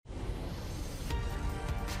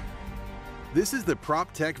This is the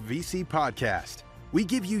PropTech VC Podcast. We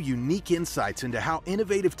give you unique insights into how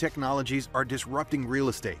innovative technologies are disrupting real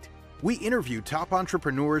estate. We interview top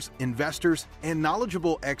entrepreneurs, investors, and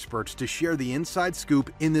knowledgeable experts to share the inside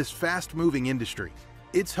scoop in this fast-moving industry.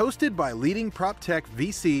 It's hosted by leading PropTech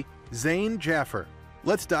VC, Zain Jaffer.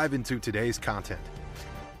 Let's dive into today's content.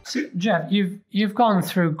 So, Jeff, you've gone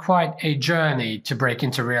through quite a journey to break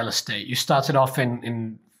into real estate. You started off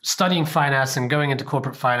in studying finance and going into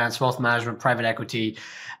corporate finance, wealth management, private equity.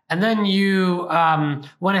 And then you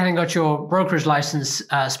went ahead and got your brokerage license,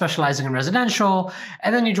 specializing in residential.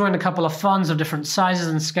 And then you joined a couple of funds of different sizes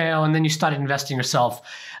and scale. And then you started investing yourself.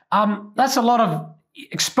 That's a lot of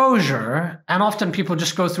exposure. And often people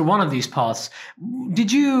just go through one of these paths.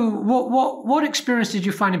 What experience did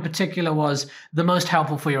you find in particular was the most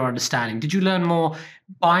helpful for your understanding? Did you learn more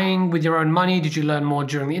buying with your own money? Did you learn more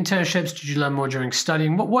during the internships? Did you learn more during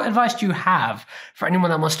studying? What advice do you have for anyone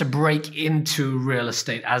that wants to break into real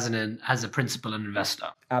estate as a principal and investor?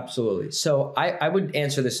 Absolutely. So I would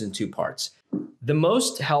answer this in two parts. The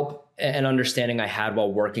most help and understanding I had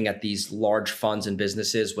while working at these large funds and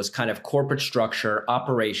businesses was kind of corporate structure,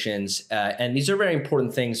 operations, and these are very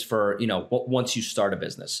important things for, once you start a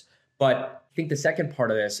business. But I think the second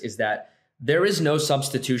part of this is that there is no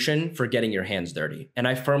substitution for getting your hands dirty. And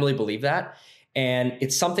I firmly believe that. And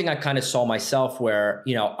it's something I kind of saw myself where,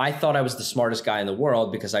 I thought I was the smartest guy in the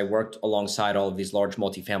world because I worked alongside all of these large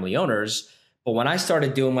multifamily owners. But when I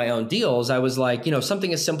started doing my own deals, I was like,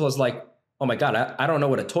 something as simple as like, oh my God, I don't know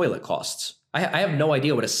what a toilet costs. I have no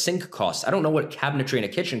idea what a sink costs. I don't know what cabinetry in a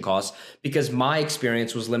kitchen costs because my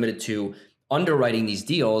experience was limited to underwriting these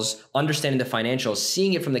deals, understanding the financials,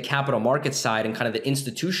 seeing it from the capital market side and kind of the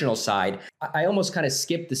institutional side. I almost kind of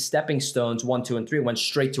skipped the stepping stones 1, 2, and 3, went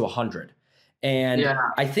straight to 100. And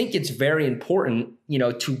I think it's very important,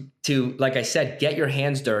 to, like I said, get your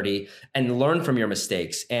hands dirty and learn from your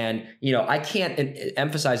mistakes. And, I can't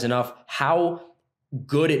emphasize enough how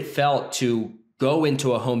good it felt to go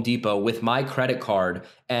into a Home Depot with my credit card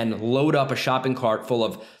and load up a shopping cart full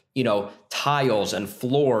of, tiles and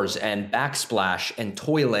floors and backsplash and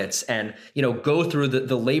toilets and, go through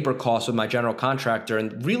the labor costs with my general contractor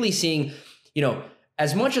and really seeing,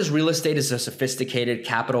 as much as real estate is a sophisticated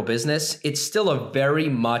capital business, it's still a very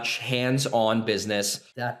much hands-on business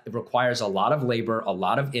that requires a lot of labor, a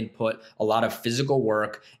lot of input, a lot of physical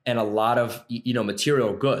work, and a lot of,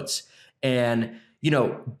 material goods. And,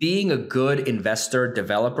 being a good investor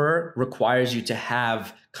developer requires you to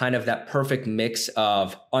have kind of that perfect mix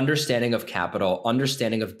of understanding of capital,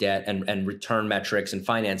 understanding of debt and return metrics and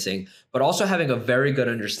financing, but also having a very good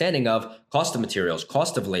understanding of cost of materials,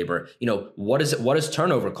 cost of labor. What does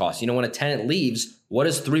turnover cost? When a tenant leaves, what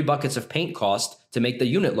does 3 buckets of paint cost to make the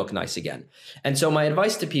unit look nice again? And so my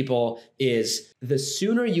advice to people is the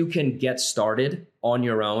sooner you can get started on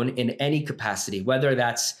your own in any capacity, whether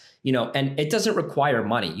that's and it doesn't require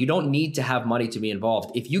money. You don't need to have money to be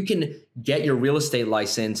involved. If you can get your real estate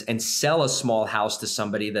license and sell a small house to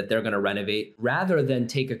somebody that they're going to renovate, rather than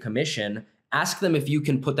take a commission, ask them if you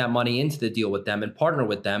can put that money into the deal with them and partner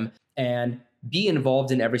with them and be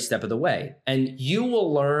involved in every step of the way. And you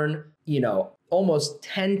will learn, almost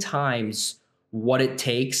 10 times what it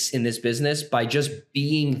takes in this business by just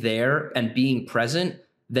being there and being present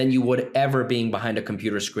than you would ever being behind a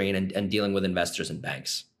computer screen and dealing with investors and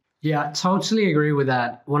banks. Yeah, totally agree with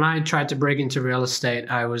that. When I tried to break into real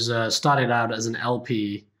estate, I was started out as an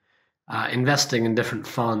LP, investing in different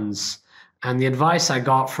funds. And the advice I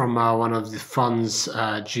got from one of the fund's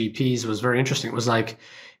GPs was very interesting. It was like,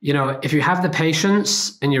 if you have the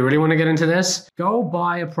patience and you really want to get into this, go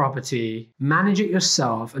buy a property, manage it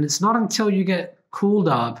yourself. And it's not until you get called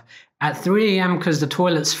up at 3 a.m. because the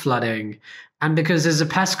toilet's flooding and because there's a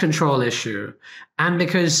pest control issue and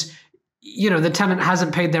because the tenant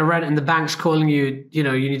hasn't paid their rent and the bank's calling you, you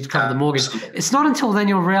need to cover the mortgage. It's not until then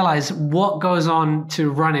you'll realize what goes on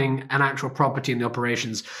to running an actual property and the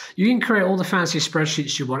operations. You can create all the fancy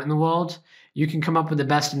spreadsheets you want in the world. You can come up with the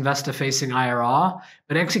best investor-facing IRR,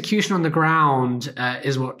 but execution on the ground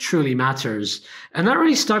is what truly matters. And that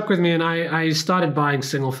really stuck with me. And I started buying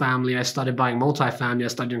single family. I started buying multifamily. I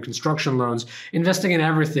started doing construction loans, investing in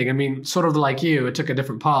everything. I mean, sort of like you, it took a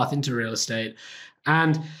different path into real estate.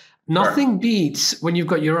 And nothing beats when you've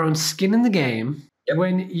got your own skin in the game Yep.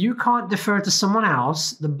 When you can't defer to someone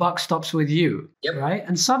else, the buck stops with you, Yep. right?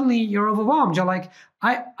 And suddenly you're overwhelmed. You're like,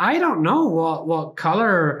 I don't know what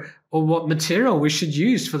color or what material we should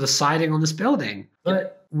use for the siding on this building.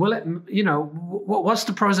 But will it, what's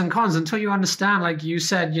the pros and cons until you understand, like you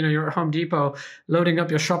said, you're at Home Depot loading up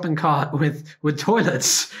your shopping cart with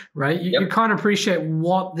toilets, right? You can't appreciate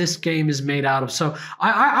what this game is made out of. So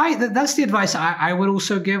that's the advice I would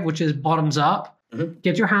also give, which is bottoms up. Mm-hmm.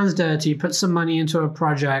 Get your hands dirty, put some money into a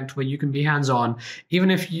project where you can be hands-on.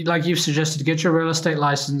 Even if you, like you've suggested, get your real estate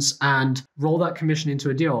license and roll that commission into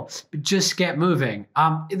a deal, but just get moving.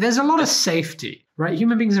 There's a lot of safety, right?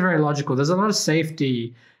 Human beings are very logical. There's a lot of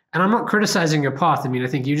safety. And I'm not criticizing your path. I mean, I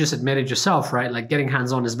think you just admitted yourself, right? Like getting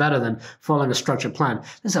hands-on is better than following a structured plan.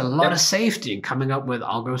 There's a lot of safety in coming up with,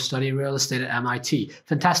 I'll go study real estate at MIT.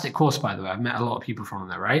 Fantastic course, by the way. I've met a lot of people from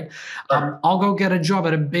there, right? I'll go get a job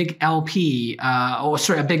at a big LP,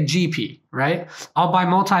 a big GP, right? I'll buy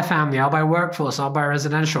multifamily, I'll buy workforce, I'll buy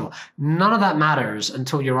residential. None of that matters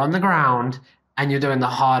until you're on the ground and you're doing the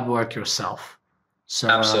hard work yourself. So,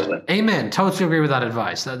 absolutely. Amen. Totally agree with that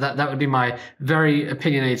advice. That would be my very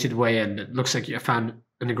opinionated way in. It looks like I found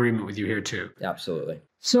an agreement with you here too. Absolutely.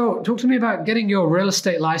 So talk to me about getting your real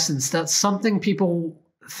estate license. That's something people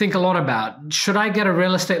think a lot about. Should I get a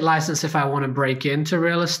real estate license if I want to break into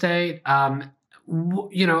real estate? I've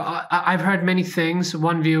heard many things.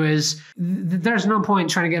 One view is there's no point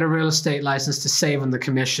trying to get a real estate license to save on the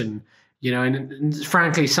commission. And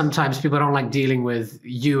frankly, sometimes people don't like dealing with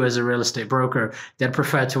you as a real estate broker. They'd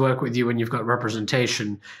prefer to work with you when you've got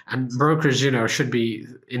representation. And brokers, should be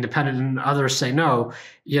independent. And others say, no,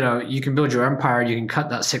 you can build your empire. You can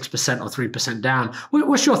cut that 6% or 3% down.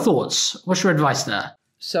 What's your thoughts? What's your advice there?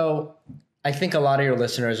 So I think a lot of your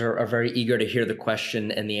listeners are very eager to hear the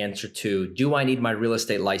question and the answer to, do I need my real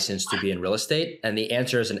estate license to be in real estate? And the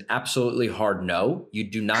answer is an absolutely hard no. You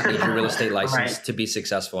do not need your real estate license to be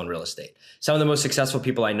successful in real estate. Some of the most successful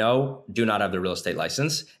people I know do not have the real estate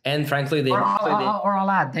license. And frankly, I'll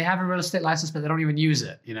add, they have a real estate license, but they don't even use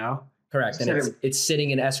it, Correct. And it's sitting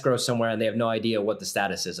in escrow somewhere and they have no idea what the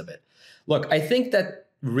status is of it. Look, I think that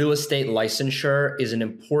real estate licensure is an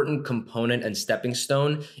important component and stepping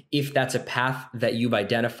stone if that's a path that you've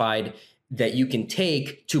identified that you can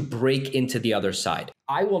take to break into the other side.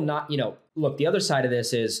 I will not, look, the other side of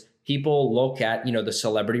this is people look at, the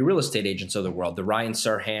celebrity real estate agents of the world, the Ryan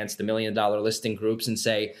Serhants, the $1 Million Listing Groups, and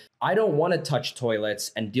say, I don't want to touch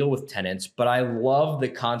toilets and deal with tenants, but I love the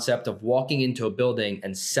concept of walking into a building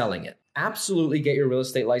and selling it. Absolutely get your real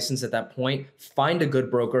estate license at that point. Find a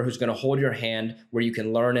good broker who's going to hold your hand where you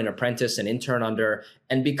can learn and apprentice and intern under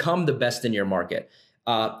and become the best in your market.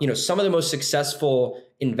 Some of the most successful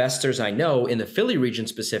investors I know in the Philly region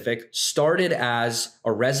specific started as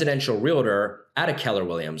a residential realtor at a Keller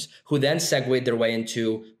Williams, who then segued their way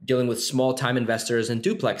into dealing with small time investors and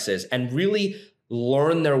duplexes and really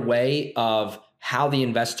learn their way of how the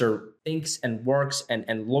investor thinks and works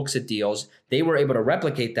and looks at deals. They were able to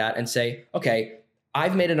replicate that and say, okay,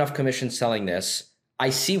 I've made enough commission selling this. I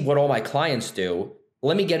see what all my clients do.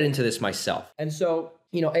 Let me get into this myself. And so,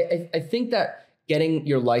 I think that getting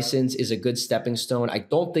your license is a good stepping stone. I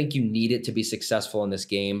don't think you need it to be successful in this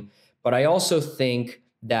game, but I also think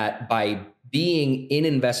that by being in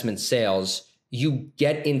investment sales, you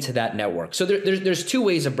get into that network. So there's two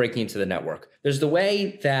ways of breaking into the network. There's the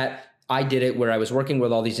way that I did it where I was working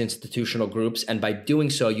with all these institutional groups. And by doing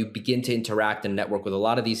so, you begin to interact and network with a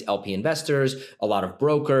lot of these LP investors, a lot of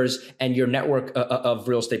brokers, and your network of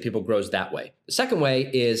real estate people grows that way. The second way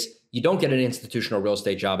is you don't get an institutional real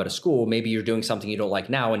estate job at a school. Maybe you're doing something you don't like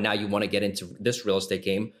now, and now you want to get into this real estate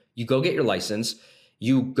game. You go get your license.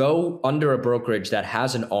 You go under a brokerage that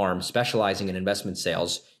has an arm specializing in investment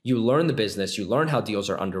sales. You learn the business, you learn how deals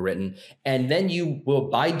are underwritten, and then you will,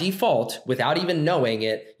 by default, without even knowing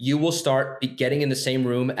it, you will start getting in the same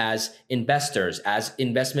room as investors, as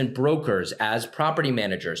investment brokers, as property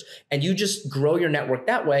managers, and you just grow your network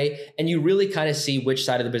that way, and you really kind of see which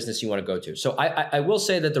side of the business you want to go to. So I will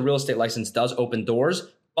say that the real estate license does open doors,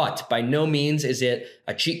 but by no means is it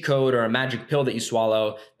a cheat code or a magic pill that you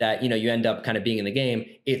swallow that, you end up kind of being in the game.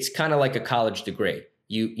 It's kind of like a college degree.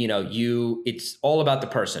 It's all about the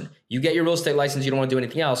person. You get your real estate license, you don't want to do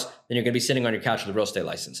anything else, then you're going to be sitting on your couch with a real estate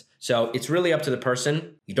license. So it's really up to the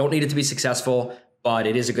person. You don't need it to be successful, but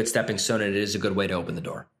it is a good stepping stone and it is a good way to open the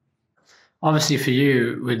door. Obviously for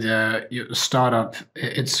you with your startup,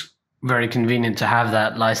 it's very convenient to have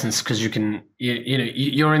that license because you're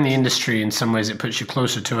in the industry. In some ways, it puts you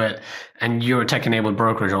closer to it, and you're a tech-enabled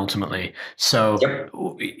brokerage ultimately. So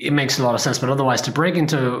it makes a lot of sense. But otherwise, to break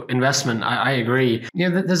into investment, I agree.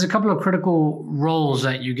 There's a couple of critical roles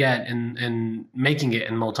that you get in making it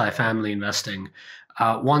in multifamily investing.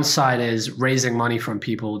 One side is raising money from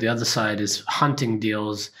people. The other side is hunting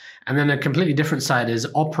deals. And then a completely different side is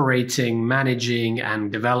operating, managing,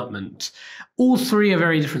 and development. All three are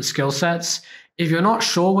very different skill sets. If you're not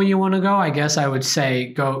sure where you want to go, I guess I would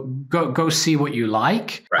say go see what you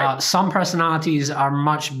like. Right. Some personalities are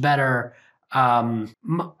much better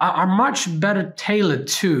tailored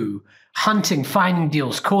to hunting, finding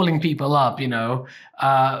deals, calling people up,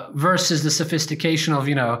 versus the sophistication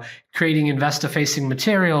of, creating investor-facing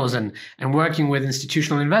materials and working with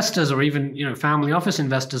institutional investors or even, family office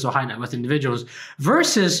investors or high net worth individuals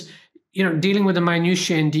versus, dealing with the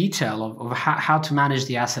minutiae and detail of how to manage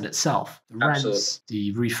the asset itself, the rents,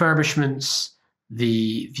 the refurbishments,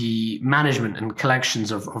 the management and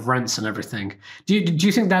collections of rents and everything. Do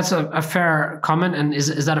you think that's a fair comment? And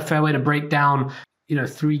is that a fair way to break down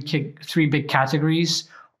three big categories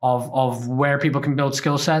of where people can build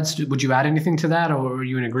skill sets? Would you add anything to that, or are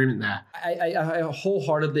you in agreement there? I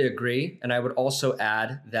wholeheartedly agree. And I would also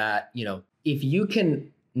add that, if you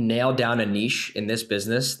can nail down a niche in this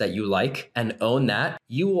business that you like and own that,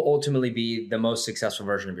 you will ultimately be the most successful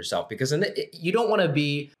version of yourself, because you don't want to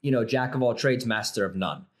be, jack of all trades, master of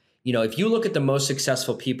none. If you look at the most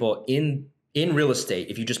successful people in real estate,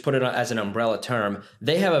 if you just put it as an umbrella term,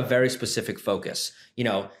 they have a very specific focus.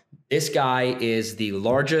 This guy is the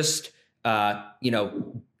largest,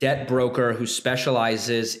 debt broker who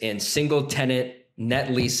specializes in single tenant net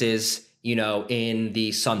leases, in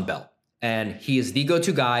the Sun Belt. And he is the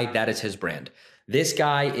go-to guy. That is his brand. This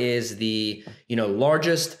guy is the,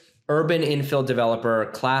 largest urban infill developer,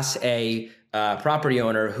 Class A property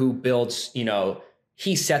owner who builds,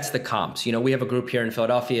 he sets the comps. We have a group here in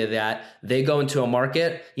Philadelphia that they go into a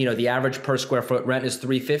market, the average per square foot rent is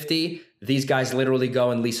 $350. These guys literally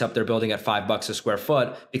go and lease up their building at $5 a square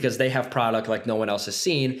foot because they have product like no one else has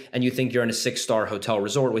seen. And you think you're in a 6-star hotel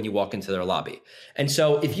resort when you walk into their lobby. And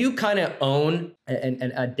so if you kind of own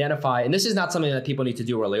and identify, and this is not something that people need to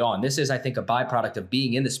do early on. This is, I think, a byproduct of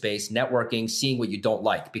being in the space, networking, seeing what you don't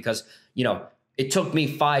like, because, it took me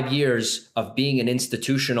 5 years of being an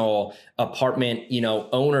institutional apartment,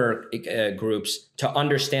 owner groups to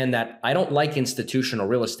understand that I don't like institutional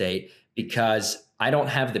real estate because I don't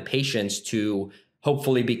have the patience to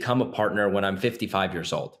hopefully become a partner when I'm 55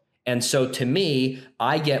 years old. And so to me,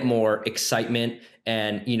 I get more excitement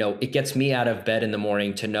and, it gets me out of bed in the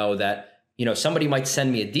morning to know that, somebody might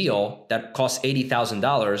send me a deal that costs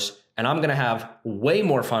 $80,000. And I'm going to have way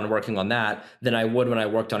more fun working on that than I would when I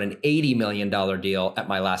worked on an $80 million deal at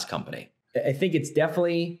my last company. I think it's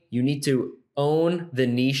definitely, you need to own the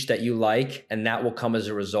niche that you like, and that will come as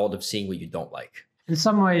a result of seeing what you don't like. In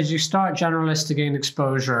some ways, you start generalist to gain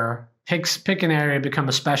exposure, pick an area, become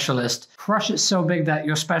a specialist, crush it so big that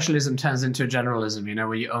your specialism turns into a generalism,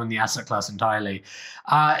 where you own the asset class entirely.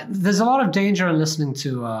 There's a lot of danger in listening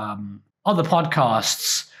to other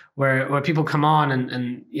podcasts where people come on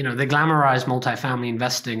and they glamorize multifamily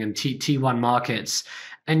investing and T1 markets.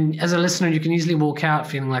 And as a listener, you can easily walk out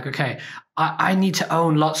feeling like, okay, I need to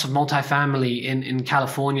own lots of multifamily in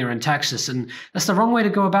California and Texas. And that's the wrong way to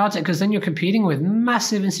go about it, because then you're competing with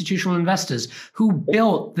massive institutional investors who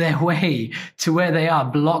built their way to where they are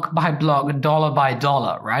block by block, dollar by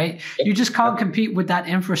dollar, right? You just can't compete with that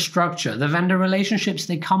infrastructure, the vendor relationships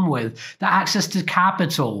they come with, the access to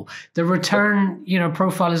capital. The return,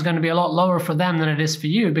 profile is going to be a lot lower for them than it is for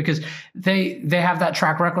you, because they have that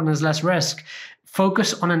track record and there's less risk.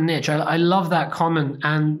 Focus on a niche. I love that comment.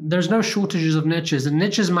 And there's no shortages of niches. And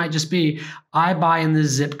niches might just be, I buy in this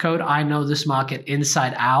zip code, I know this market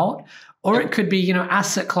inside out. Or it could be,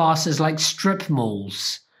 asset classes like strip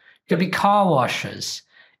malls. It could be car washes.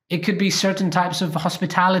 It could be certain types of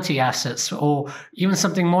hospitality assets, or even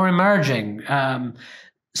something more emerging.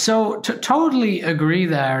 So totally agree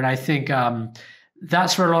there. And I think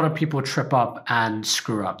that's where a lot of people trip up and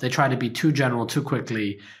screw up. They try to be too general too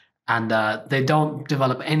quickly. And they don't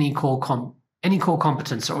develop any core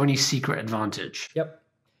competence or any secret advantage. Yep.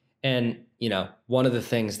 And, one of the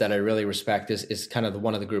things that I really respect is kind of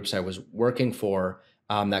one of the groups I was working for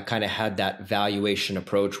that kind of had that valuation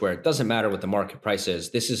approach where it doesn't matter what the market price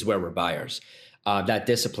is. This is where we're buyers. That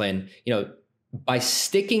discipline, by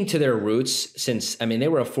sticking to their roots they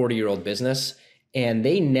were a 40-year-old business and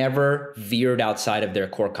they never veered outside of their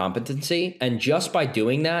core competency. And just by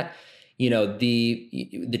doing that,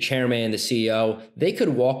 the chairman, the CEO, they could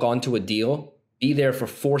walk onto a deal be there for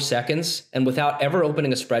 4 seconds and without ever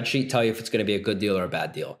opening a spreadsheet, tell you if it's going to be a good deal or a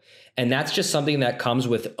bad deal. And that's just something that comes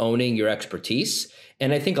with owning your expertise.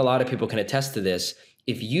 And I think a lot of people can attest to this.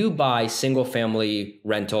 If you buy single family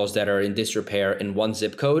rentals that are in disrepair in one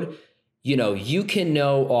zip code, you can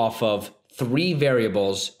know off of 3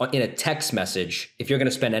 variables in a text message if you're going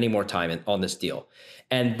to spend any more time on this deal.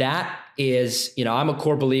 And that is, I'm a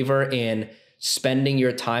core believer in spending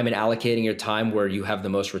your time and allocating your time where you have the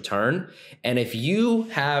most return. And if you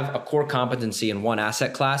have a core competency in one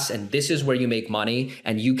asset class, and this is where you make money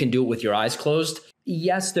and you can do it with your eyes closed,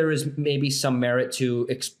 yes, there is maybe some merit to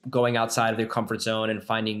going outside of their comfort zone and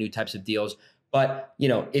finding new types of deals. But,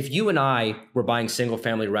 if you and I were buying single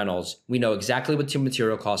family rentals, we know exactly what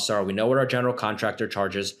material costs are. We know what our general contractor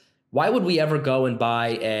charges. Why would we ever go and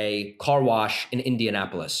buy a car wash in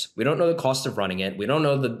Indianapolis? We don't know the cost of running it. We don't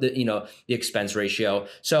know the expense ratio.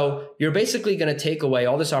 So you're basically going to take away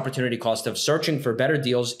all this opportunity cost of searching for better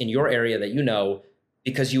deals in your area that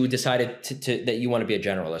because you decided that you want to be a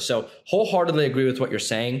generalist. So wholeheartedly agree with what you're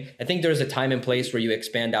saying. I think there's a time and place where you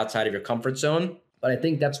expand outside of your comfort zone. But I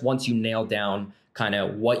think that's once you nail down kind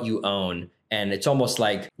of what you own. And it's almost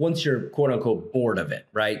like once you're quote unquote bored of it,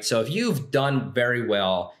 right? So if you've done very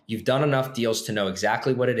well, you've done enough deals to know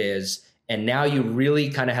exactly what it is, and now you really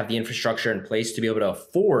kind of have the infrastructure in place to be able to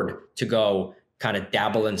afford to go kind of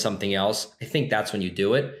dabble in something else, I think that's when you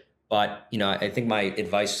do it. But, I think my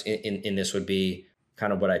advice in this would be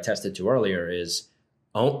kind of what I tested to earlier is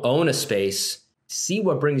own a space, see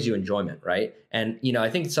what brings you enjoyment, right? And, I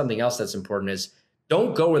think something else that's important is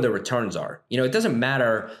don't go where the returns are. It doesn't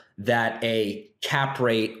matter that a cap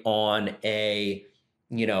rate on a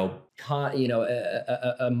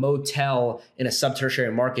motel in a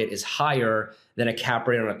sub-tertiary market is higher than a cap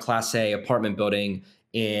rate on a Class A apartment building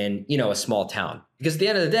in, a small town. Because at the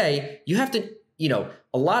end of the day, you have to,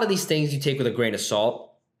 a lot of these things you take with a grain of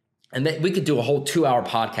salt. And that we could do a whole 2-hour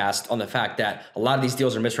podcast on the fact that a lot of these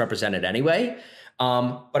deals are misrepresented anyway.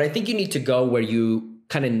 But I think you need to go where you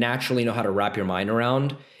kind of naturally know how to wrap your mind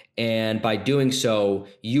around. And by doing so,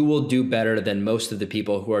 you will do better than most of the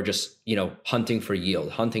people who are just, hunting for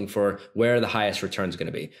yield, hunting for where the highest return is going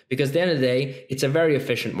to be. Because at the end of the day, it's a very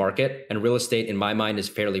efficient market, and real estate, in my mind, is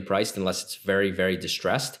fairly priced unless it's very, very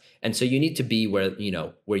distressed. And so you need to be where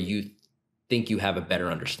you think you have a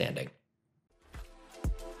better understanding.